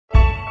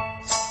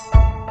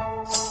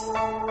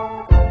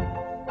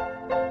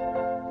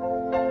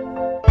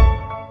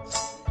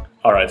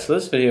Alright, so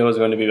this video is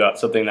going to be about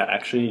something that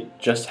actually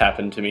just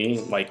happened to me,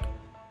 like,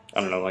 I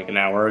don't know, like an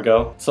hour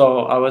ago.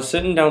 So I was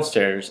sitting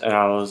downstairs and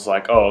I was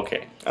like, oh,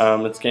 okay,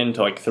 it's getting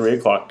to like 3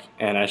 o'clock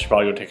and I should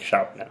probably go take a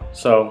shower now.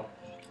 So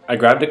I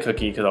grabbed a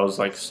cookie because I was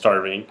like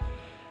starving.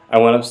 I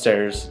went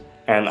upstairs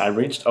and I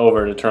reached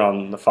over to turn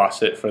on the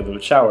faucet for the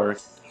shower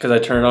because I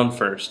turn it on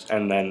first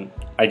and then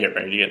I get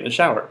ready to get in the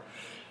shower.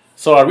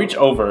 So I reach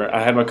over,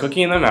 I have my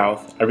cookie in my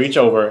mouth, I reach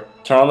over,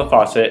 turn on the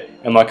faucet,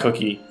 and my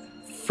cookie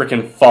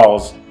freaking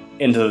falls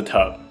into the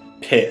tub.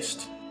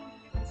 Pissed.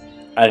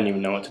 I didn't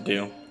even know what to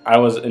do. I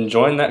was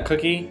enjoying that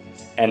cookie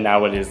and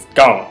now it is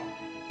gone.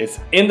 It's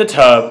in the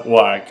tub.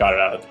 Well, I got it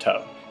out of the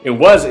tub. It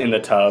was in the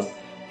tub.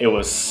 It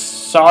was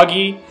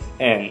soggy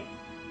and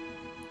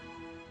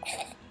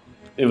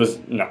it was,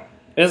 no,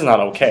 it's not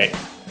okay.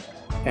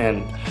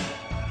 And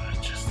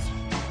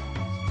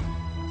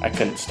I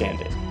couldn't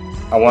stand it.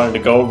 I wanted to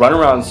go run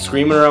around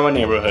screaming around my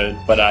neighborhood,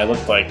 but I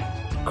looked like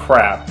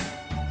crap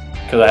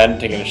because I hadn't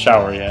taken a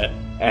shower yet.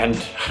 And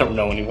I don't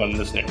know anyone in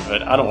this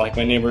neighborhood. I don't like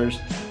my neighbors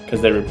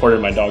because they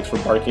reported my dogs for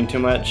barking too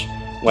much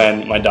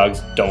when my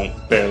dogs don't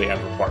barely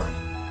ever bark.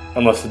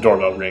 Unless the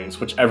doorbell rings,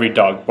 which every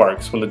dog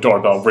barks when the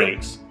doorbell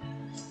rings.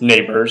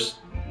 Neighbors.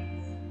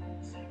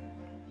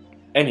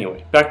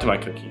 Anyway, back to my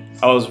cookie.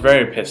 I was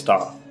very pissed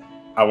off.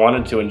 I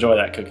wanted to enjoy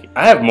that cookie.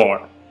 I have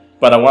more,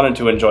 but I wanted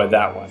to enjoy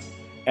that one.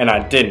 And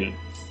I didn't.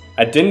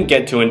 I didn't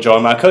get to enjoy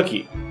my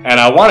cookie. And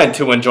I wanted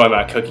to enjoy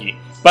my cookie,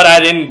 but I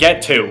didn't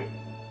get to.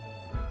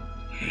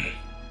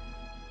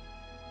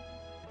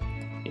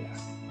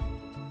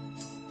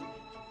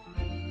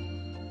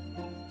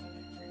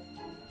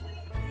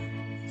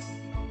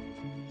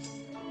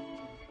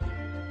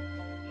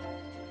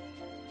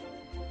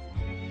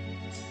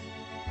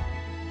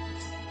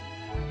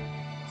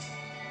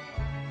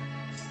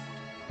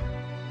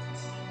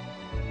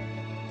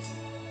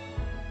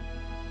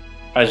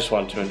 I just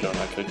wanted to enjoy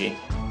my cookie.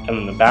 And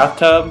then the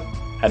bathtub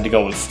had to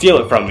go and steal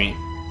it from me.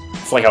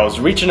 It's like I was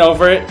reaching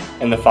over it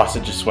and the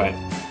faucet just went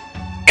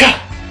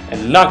Gah!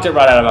 And knocked it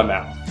right out of my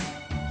mouth.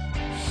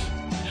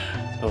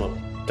 The little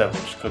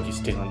devilish cookie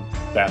stealing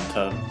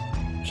bathtub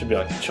should be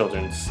like a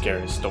children's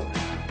scary story.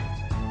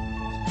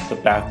 The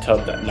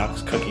bathtub that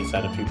knocks cookies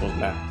out of people's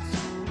mouths.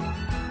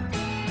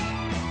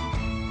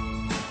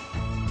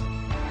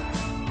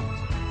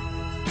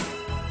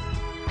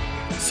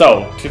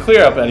 So, to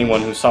clear up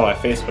anyone who saw my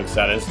Facebook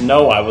status,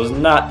 no, I was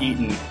not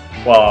eating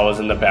while I was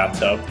in the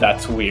bathtub.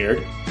 That's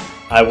weird.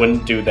 I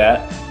wouldn't do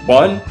that.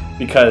 One,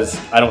 because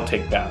I don't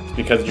take baths,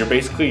 because you're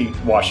basically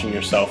washing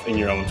yourself in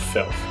your own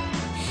filth.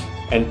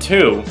 And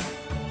two,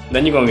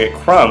 then you're going to get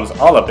crumbs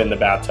all up in the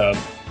bathtub,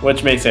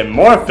 which makes it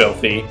more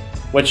filthy,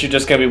 which you're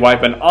just going to be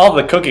wiping all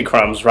the cookie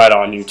crumbs right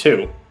on you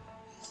too.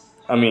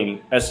 I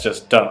mean, that's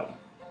just dumb.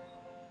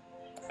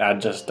 I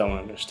just don't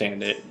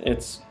understand it.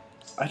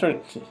 I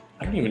don't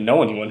even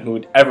know anyone who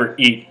would ever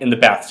eat in the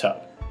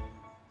bathtub.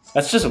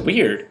 That's just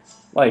weird.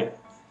 Like,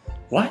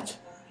 what?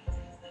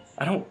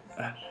 I don't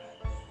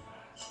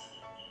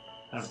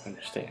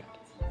understand.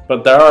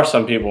 But there are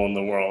some people in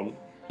the world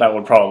that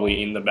would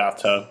probably eat in the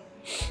bathtub.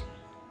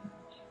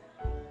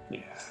 Yeah.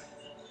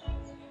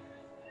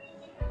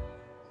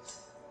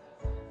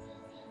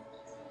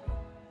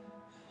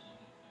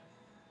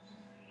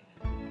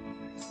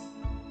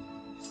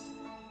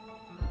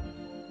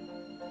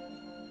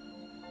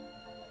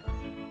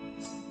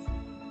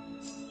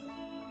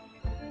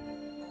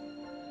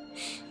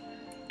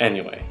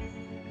 Anyway,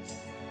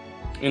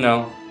 you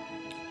know,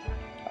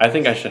 I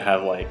think I should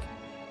have like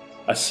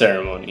a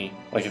ceremony,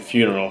 like a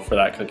funeral for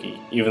that cookie,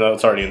 even though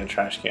it's already in the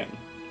trash can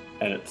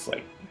and it's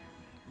like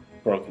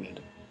broken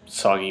into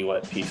soggy,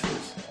 wet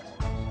pieces.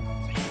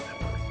 I hate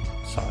that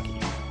word, soggy.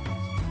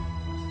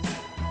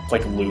 It's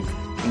like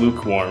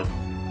lukewarm.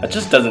 That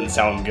just doesn't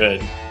sound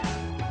good.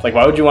 Like,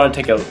 why would you want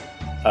to take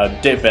a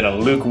dip in a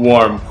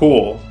lukewarm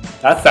pool?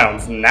 That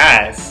sounds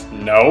nice.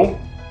 No,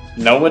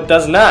 it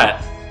does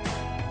not.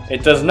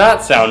 It does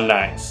not sound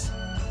nice.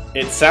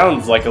 It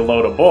sounds like a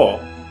load of bull,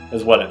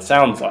 is what it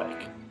sounds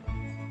like.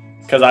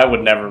 Because I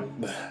would never...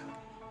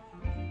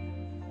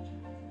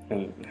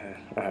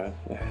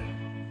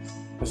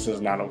 This is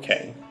not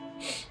okay.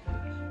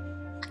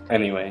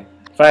 Anyway,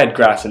 if I had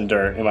grass and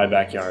dirt in my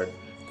backyard,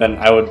 then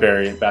I would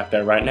bury it back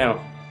there right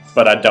now.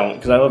 But I don't,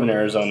 because I live in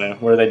Arizona,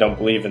 where they don't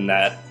believe in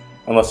that,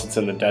 unless it's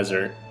in the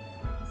desert.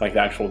 Like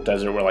the actual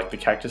desert where like the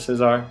cactuses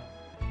are.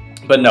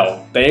 But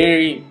no,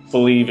 they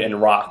believe in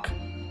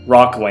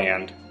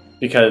rockland,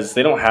 because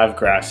they don't have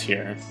grass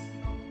here,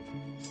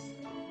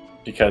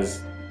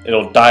 because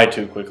it'll die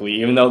too quickly,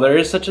 even though there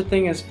is such a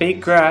thing as fake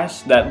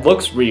grass that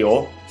looks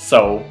real.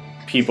 So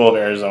people of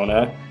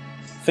Arizona,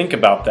 think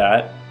about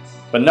that.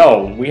 But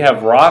no, we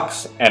have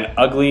rocks and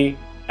ugly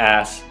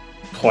ass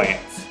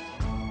plants.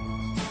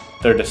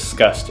 They're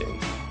disgusting.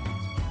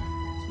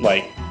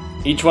 Like,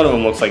 each one of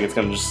them looks like it's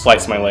gonna just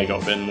slice my leg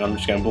open and I'm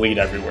just gonna bleed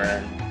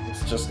everywhere.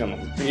 It's just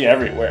gonna be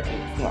everywhere.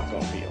 It's not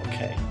gonna be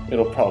okay.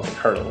 It'll probably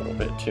hurt a little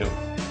bit too.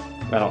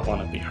 I don't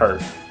want to be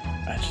hurt.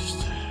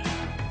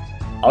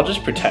 I'll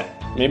just pretend.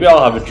 Maybe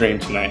I'll have a dream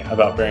tonight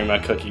about burying my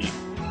cookie,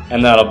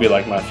 and that'll be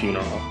like my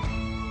funeral.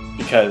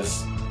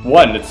 Because,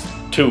 one, it's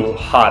too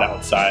hot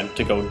outside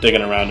to go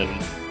digging around in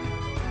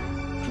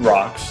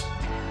rocks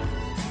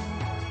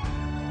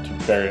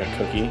to bury a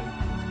cookie.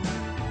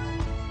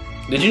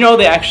 Did you know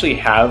they actually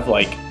have,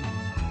 like,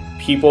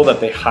 people that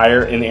they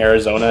hire in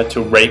Arizona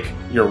to rake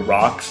your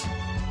rocks?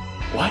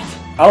 What?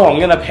 Oh, I'm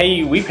gonna pay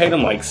you. We paid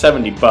them like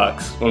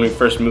 $70 when we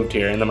first moved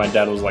here, and then my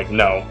dad was like,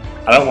 no,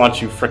 I don't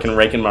want you freaking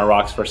raking my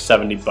rocks for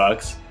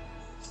 $70.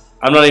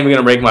 I'm not even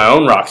gonna rake my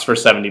own rocks for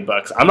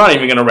 $70. I'm not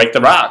even gonna rake the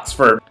rocks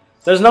for...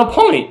 There's no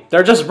point.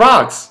 They're just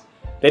rocks.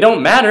 They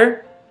don't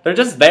matter. They're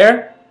just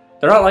there.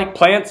 They're not like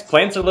plants.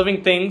 Plants are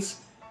living things.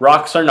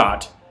 Rocks are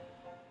not.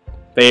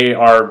 They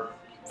are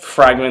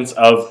fragments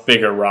of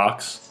bigger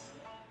rocks.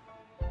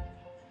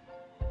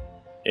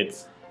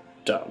 It's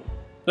dumb.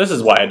 This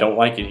is why I don't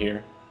like it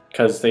here.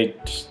 Because they're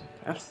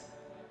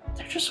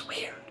just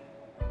weird.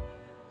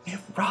 They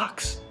have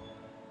rocks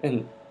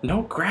and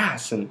no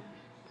grass, and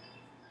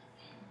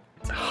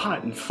it's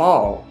hot in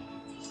fall.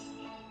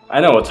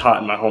 I know it's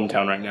hot in my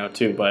hometown right now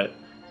too, but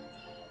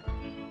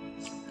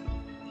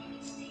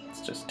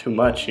it's just too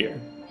much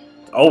here.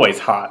 It's always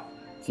hot.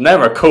 It's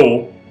never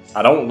cool.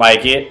 I don't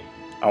like it.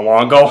 I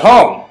want to go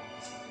home.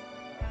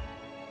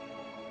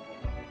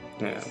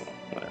 Yeah, well,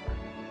 whatever.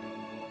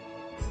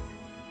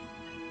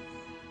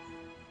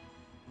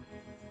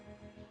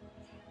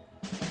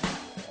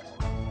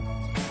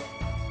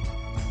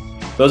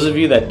 Those of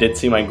you that did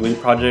see my Glee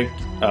Project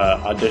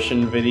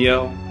audition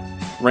video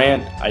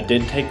rant, I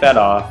did take that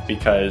off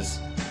because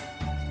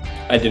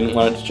I didn't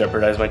want it to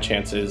jeopardize my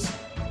chances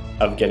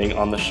of getting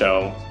on the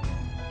show.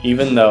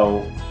 Even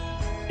though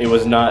it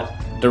was not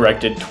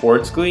directed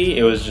towards Glee,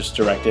 it was just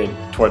directed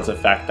towards the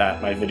fact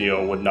that my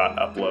video would not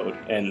upload.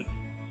 And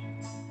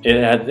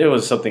it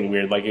was something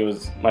weird. Like, it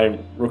was, my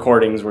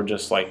recordings were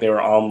just like, they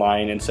were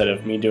online instead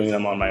of me doing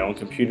them on my own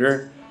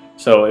computer.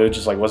 So it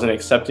just like wasn't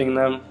accepting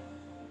them.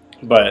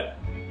 But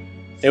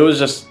it was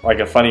just like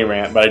a funny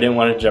rant, but I didn't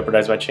want to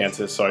jeopardize my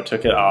chances, so I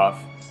took it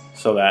off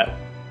so that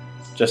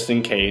just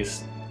in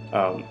case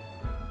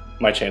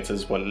my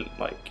chances wouldn't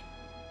like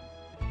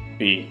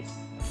be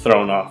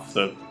thrown off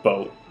the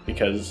boat,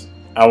 because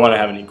I want to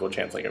have an equal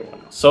chance like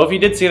everyone else. So if you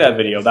did see that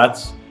video,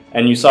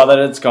 and you saw that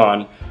it's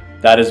gone,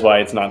 that is why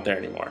it's not there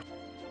anymore.